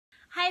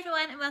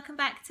everyone and welcome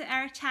back to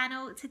our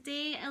channel.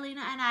 Today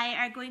Elena and I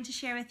are going to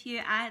share with you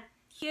a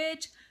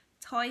huge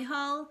toy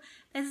haul.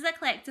 This is a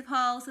collective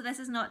haul, so this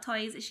is not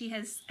toys that she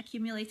has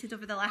accumulated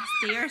over the last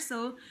day or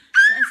so.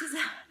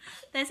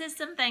 This is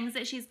some things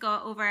that she's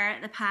got over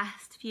the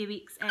past few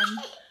weeks,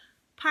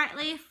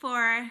 partly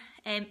for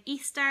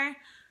Easter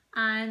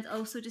and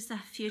also just a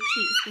few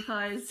treats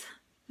because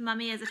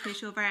Mummy is a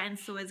pushover and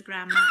so is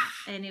Grandma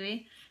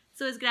anyway.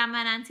 So is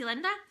Grandma and Auntie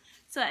Linda.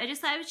 So I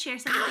just thought I would share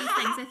some of these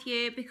things with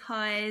you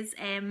because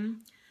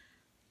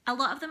a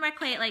lot of them are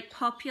quite like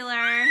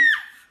popular.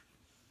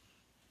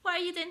 What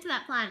are you doing to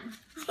that plant?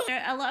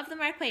 A lot of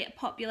them are quite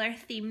popular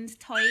themed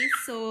toys.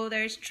 So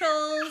there's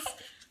Trolls,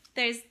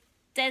 there's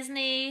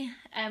Disney,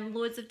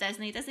 loads of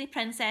Disney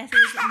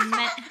princesses,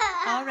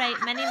 alright,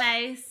 Minnie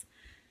Mouse,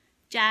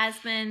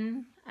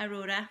 Jasmine,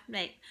 Aurora,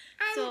 right.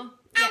 So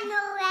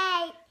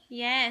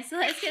yeah, so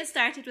let's get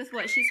started with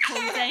what she's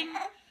holding.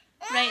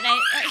 Right now,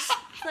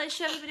 let's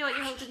show everybody what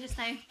you're holding just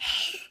now.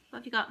 What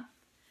have you got?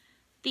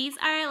 These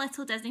are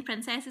little Disney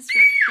princesses,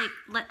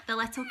 like the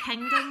Little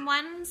Kingdom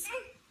ones.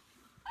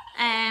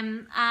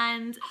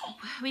 And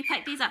we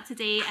picked these up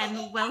today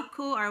in Wilko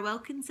or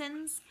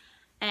Wilkinson's,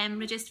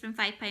 reduced from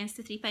 £5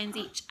 to £3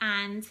 each,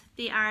 and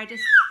they are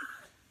just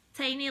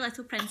tiny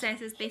little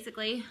princesses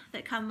basically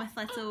that come with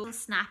little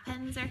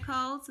snap-ins, they're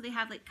called. So they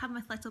have come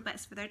with little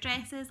bits for their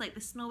dresses, like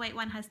the Snow White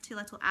one has 2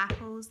 little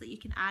apples that you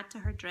can add to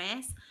her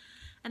dress.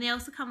 And they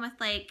also come with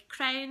like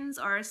crowns,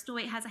 or Snow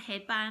White has a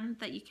headband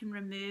that you can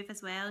remove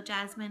as well.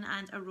 Jasmine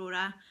and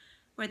Aurora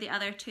were the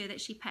other 2 that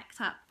she picked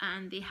up,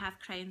 and they have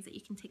crowns that you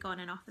can take on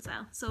and off as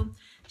well. So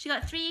she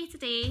got 3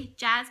 today: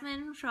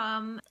 Jasmine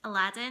from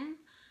Aladdin,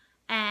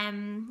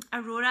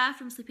 Aurora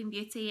from Sleeping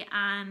Beauty,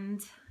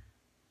 and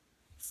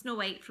Snow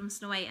White from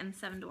Snow White and the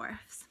 7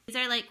 Dwarfs. These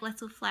are like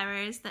little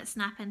flowers that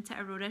snap into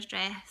Aurora's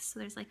dress.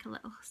 So there's like a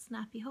little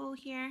snappy hole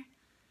here.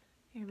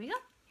 Here we go.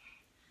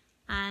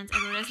 And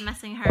Aurora's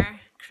missing her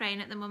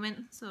crown at the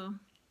moment, so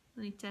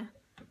we need to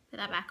put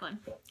that back on.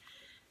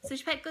 So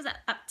she picked those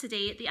up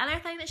today. The other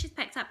thing that she's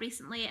picked up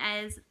recently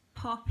is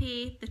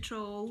Poppy the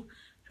Troll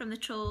from the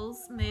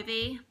Trolls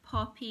movie,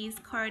 Poppy's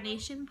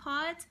Coronation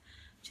Pod,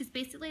 which is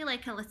basically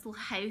like a little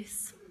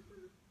house.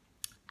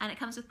 And it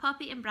comes with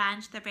Poppy and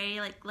Branch, they're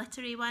very like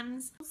glittery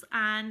ones.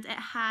 And it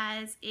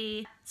has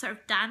a sort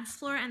of dance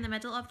floor in the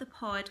middle of the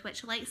pod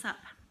which lights up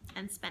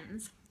and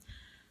spins.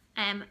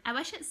 I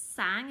wish it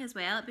sang as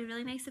well. It'd be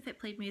really nice if it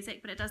played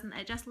music, but it doesn't.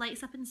 It just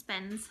lights up and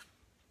spins.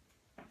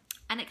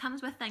 And it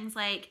comes with things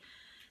like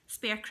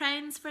spare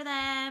crowns for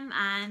them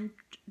and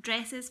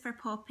dresses for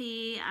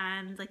Poppy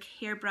and like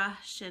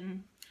hairbrush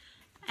and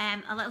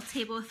a little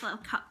table with little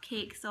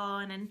cupcakes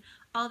on and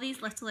all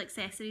these little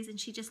accessories, and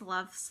she just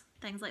loves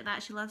things like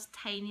that. She loves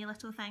tiny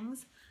little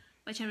things,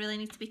 which I really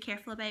need to be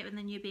careful about when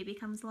the new baby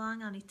comes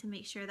along. I'll need to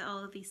make sure that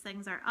all of these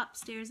things are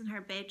upstairs in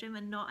her bedroom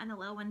and not in a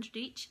little one's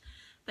reach.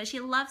 But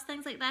she loves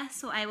things like this,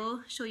 so I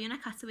will show you in a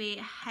cutaway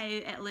how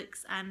it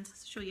looks and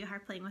show you her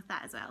playing with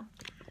that as well.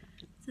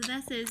 So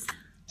this is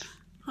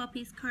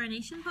Poppy's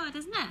Coronation Pod,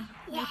 isn't it?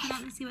 Yes. Open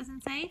up and see what's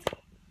inside.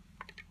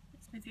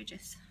 Let's move your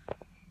juice.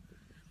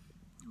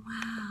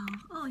 Wow.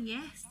 Oh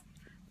yes.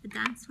 The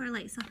dance floor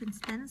lights up and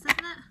spins, doesn't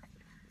it?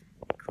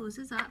 It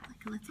closes up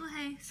like a little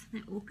house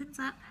and it opens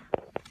up.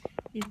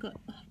 You've got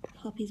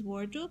Poppy's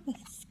wardrobe with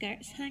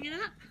skirts hanging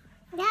up.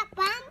 That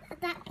band,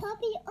 that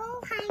Poppy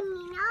all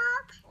hanging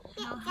up.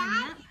 All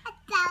hanging up. A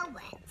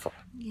velvet.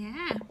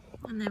 Yeah.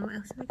 And then what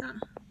else have we got?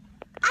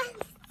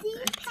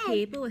 Got a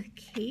table with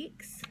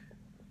cakes.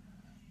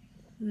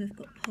 And we've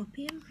got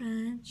Poppy and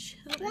Branch.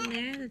 Oh, in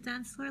there, the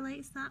dance floor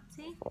lights up,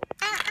 see?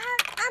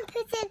 I'm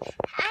pulling it.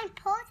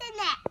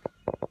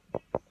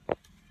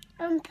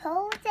 I'm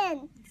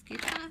pulling. It's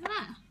good fun, isn't it?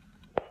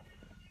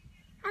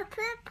 I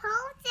put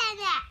pulls in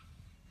it.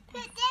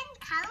 But then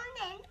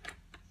counting.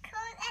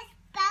 Cause it's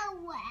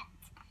velvet.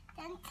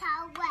 Then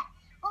velvet.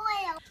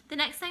 Oil. The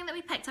next thing that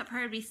we picked up for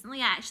her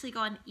recently, I actually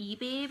got on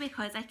eBay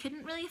because I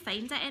couldn't really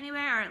find it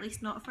anywhere, or at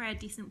least not for a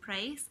decent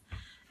price.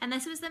 And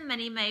this was the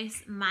Minnie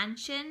Mouse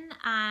Mansion,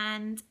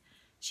 and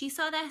she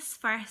saw this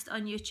first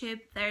on YouTube.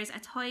 There's a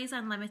Toys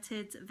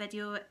Unlimited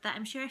video that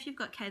I'm sure if you've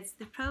got kids,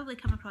 they've probably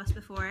come across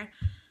before.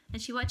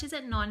 And she watches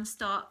it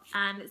non-stop,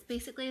 and it's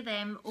basically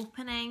them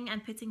opening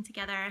and putting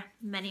together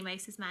Minnie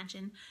Mouse's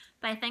mansion.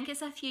 But I think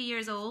it's a few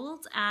years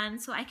old,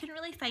 and so I couldn't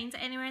really find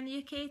it anywhere in the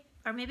UK,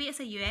 or maybe it's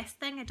a US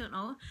thing, I don't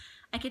know.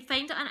 I could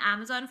find it on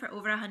Amazon for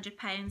over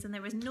 £100, and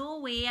there was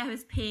no way I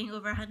was paying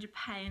over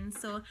 £100,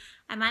 so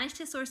I managed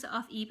to source it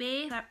off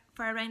eBay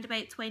for around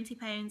about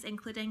 £20,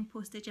 including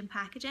postage and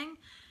packaging.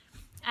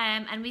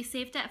 And we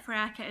saved it for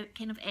a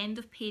kind of end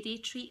of payday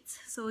treat.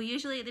 So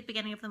usually at the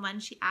beginning of the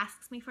month she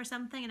asks me for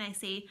something and I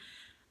say,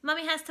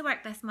 Mummy has to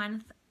work this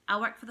month,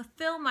 I'll work for the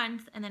full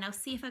month and then I'll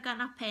see if I've got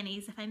enough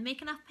pennies. If I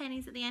make enough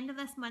pennies at the end of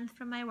this month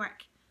from my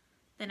work,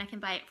 then I can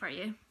buy it for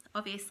you.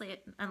 Obviously,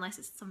 unless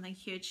it's something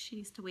huge, she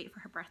needs to wait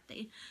for her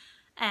birthday.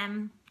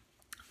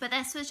 But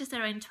this was just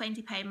around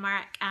 £20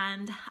 mark,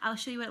 and I'll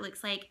show you what it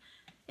looks like.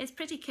 It's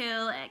pretty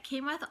cool. It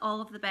came with all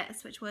of the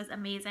bits, which was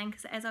amazing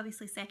because it is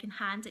obviously second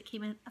hand. It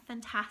came in a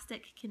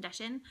fantastic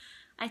condition.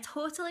 I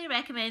totally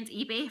recommend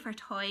eBay for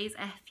toys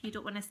if you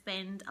don't want to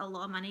spend a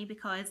lot of money,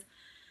 because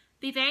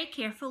be very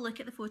careful, look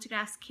at the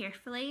photographs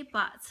carefully,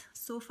 but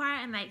so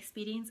far in my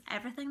experience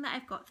everything that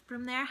I've got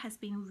from there has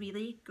been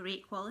really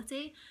great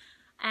quality.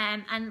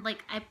 And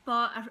like I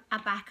bought a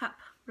backup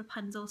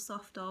Rapunzel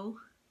soft doll,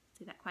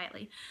 say that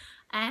quietly,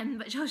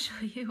 which I'll show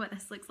you what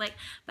this looks like.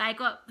 But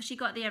she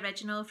got the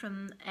original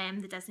from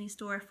the Disney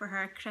store for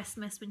her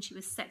Christmas when she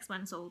was 6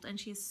 months old, and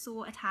she's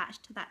so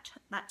attached to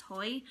that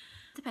toy.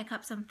 To pick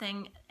up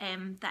something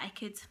that I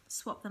could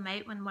swap them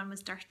out when one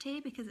was dirty,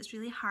 because it's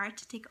really hard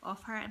to take it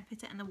off her and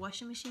put it in the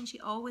washing machine. She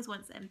always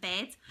wants it in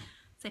bed.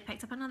 So I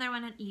picked up another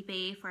one on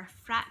eBay for a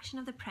fraction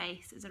of the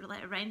price. It was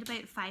around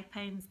about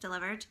 £5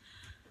 delivered,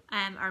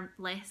 or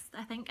less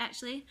I think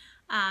actually,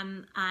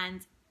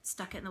 and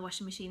stuck it in the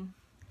washing machine,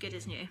 good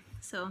as new.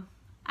 So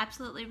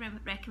absolutely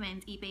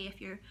recommend eBay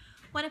if you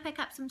want to pick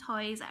up some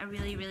toys at a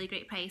really, really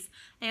great price.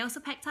 I also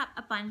picked up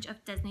a bunch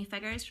of Disney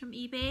figures from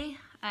eBay,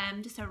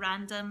 just a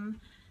random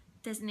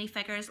Disney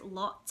figures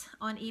lot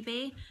on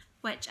eBay,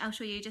 which I'll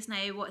show you just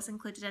now what's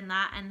included in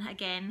that. And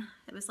again,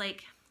 it was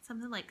like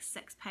something like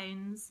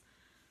 £6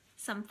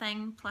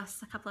 something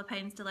plus a couple of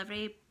pounds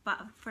delivery, but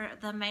for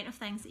the amount of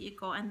things that you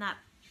got in that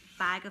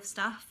bag of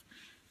stuff,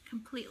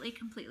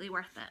 completely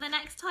worth it. The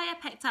next toy I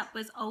picked up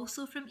was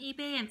also from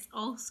eBay, and it's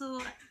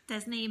also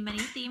Disney mini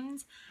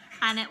themed,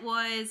 and it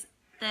was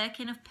the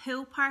kind of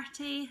pool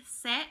party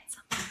set.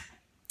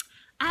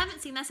 I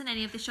haven't seen this in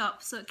any of the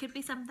shops, so it could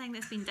be something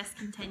that's been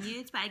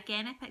discontinued, but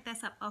again I picked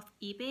this up off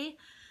eBay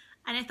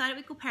and I thought it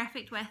would go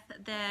perfect with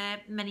the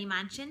Minnie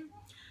Mansion.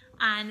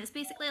 And it's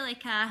basically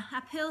like a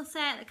pool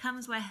set that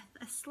comes with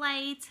a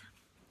slide,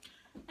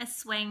 a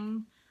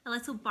swing, a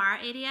little bar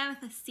area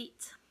with a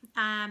seat.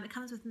 It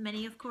comes with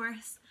Minnie, of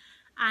course,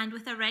 and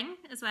with a ring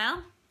as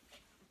well.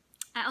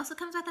 It also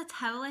comes with a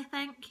towel, I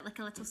think, like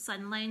a little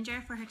sun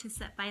lounger for her to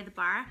sit by the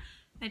bar.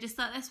 I just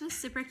thought this was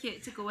super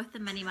cute to go with the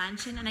Minnie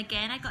Mansion, and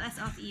again I got this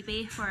off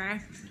eBay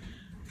for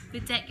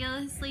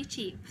ridiculously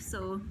cheap,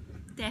 so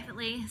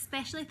definitely,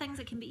 especially things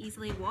that can be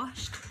easily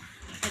washed,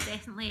 I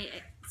definitely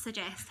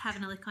suggest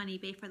having a look on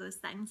eBay for those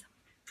things.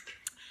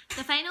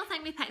 The final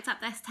thing we picked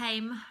up this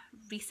time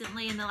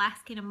recently in the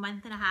last kind of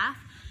month and a half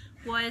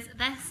was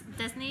this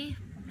Disney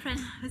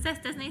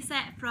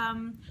set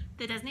from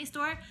the Disney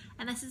store,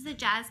 and this is the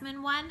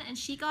Jasmine one, and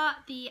she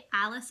got the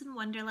Alice in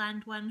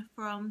Wonderland one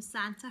from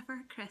Santa for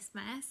her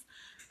Christmas,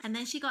 and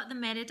then she got the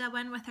Merida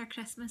one with her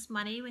Christmas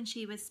money when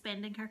she was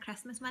spending her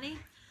Christmas money,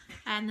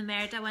 and the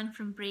Merida one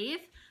from Brave.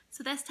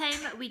 So this time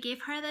we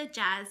gave her the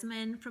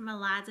Jasmine from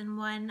Aladdin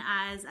one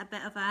as a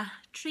bit of a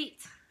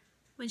treat.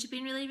 When she's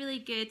been really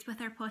good with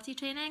her potty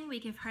training, we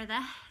give her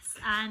this,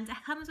 and it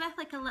comes with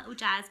like a little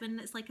Jasmine.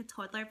 It's like a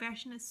toddler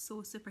version. It's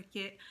so super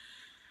cute.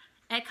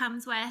 It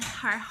comes with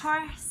her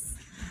horse,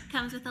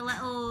 comes with a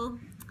little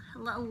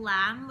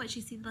lamb, which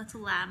you see the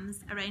little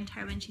lambs around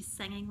her when she's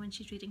singing, when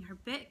she's reading her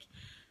book.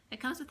 It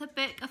comes with a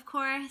book, of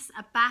course,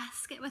 a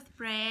basket with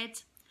bread,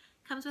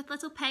 comes with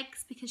little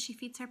pigs because she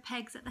feeds her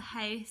pigs at the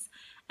house,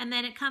 and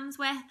then it comes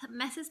with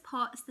Mrs.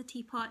 Potts the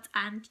teapot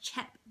and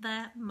Chip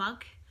the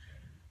mug.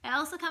 It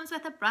also comes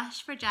with a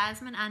brush for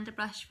Jasmine and a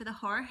brush for the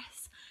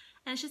horse,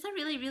 and it's just a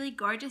really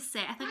gorgeous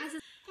set. I think this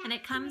is, and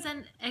it comes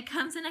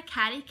in a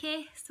carry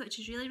case, which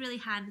is really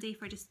handy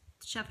for just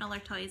shoving all her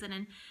toys in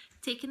and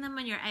taking them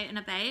when you're out and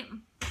about.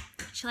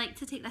 She liked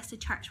to take this to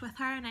church with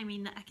her, and I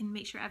mean I can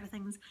make sure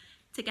everything's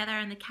together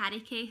in the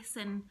carry case,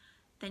 and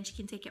then she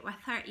can take it with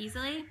her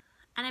easily.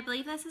 And I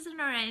believe this is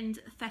around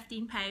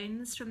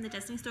 £15 from the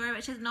Disney store,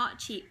 which is not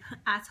cheap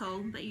at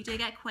all, but you do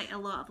get quite a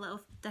lot of little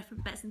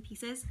different bits and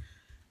pieces.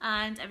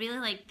 And I really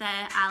like the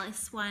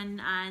Alice one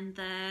and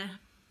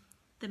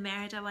the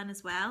Merida one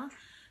as well.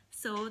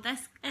 So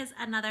this is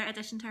another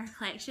addition to her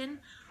collection.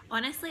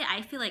 Honestly,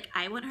 I feel like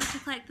I want her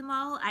to collect them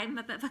all. I'm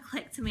a bit of a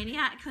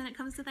kleptomaniac when it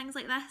comes to things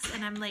like this,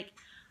 and I'm like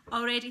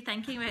already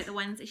thinking about the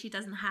ones that she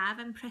doesn't have.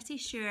 I'm pretty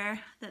sure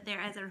that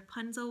there is a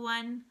Rapunzel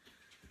one.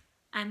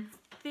 I'm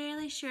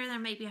fairly sure there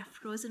might be a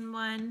Frozen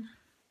one.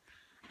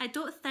 I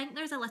don't think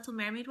there's a Little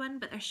Mermaid one,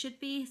 but there should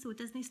be, so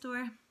Disney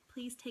store,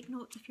 please take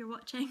note if you're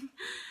watching.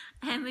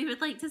 We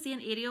would like to see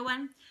an Ariel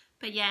one.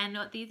 But yeah,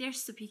 no, these are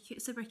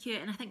super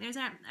cute, and I think there's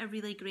a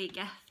really great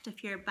gift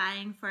if you're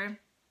buying for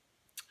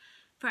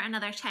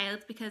another child,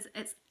 because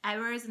it's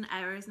hours and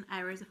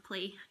hours of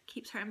play.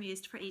 Keeps her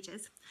amused for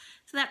ages.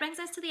 So that brings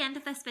us to the end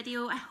of this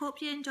video. I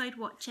hope you enjoyed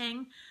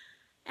watching.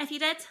 If you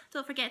did,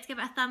 don't forget to give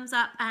it a thumbs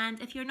up,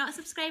 and if you're not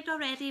subscribed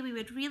already, we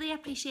would really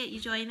appreciate you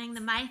joining the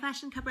My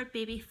Fashion Cupboard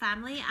Baby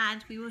family,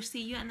 and we will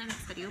see you in the next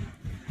video.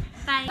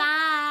 Bye.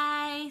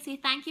 Bye. Say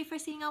thank you for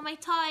seeing all my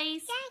toys.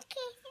 Thank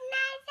you for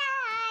my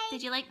toys.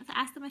 Did you like to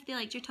ask them if they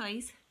liked your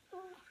toys?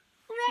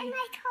 You like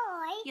my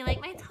toys? You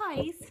like my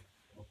toys?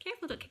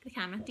 Careful, don't kick the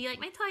camera. Do you like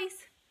my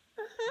toys?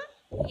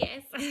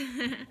 Yes.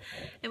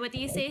 And what do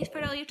you say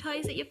for all your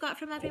toys that you've got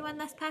from everyone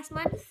this past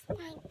month?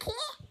 Thank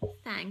you.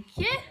 Thank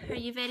you. Are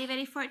you very,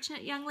 very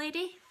fortunate, young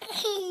lady?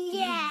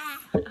 Yeah.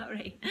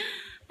 Alright.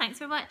 Thanks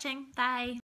for watching. Bye.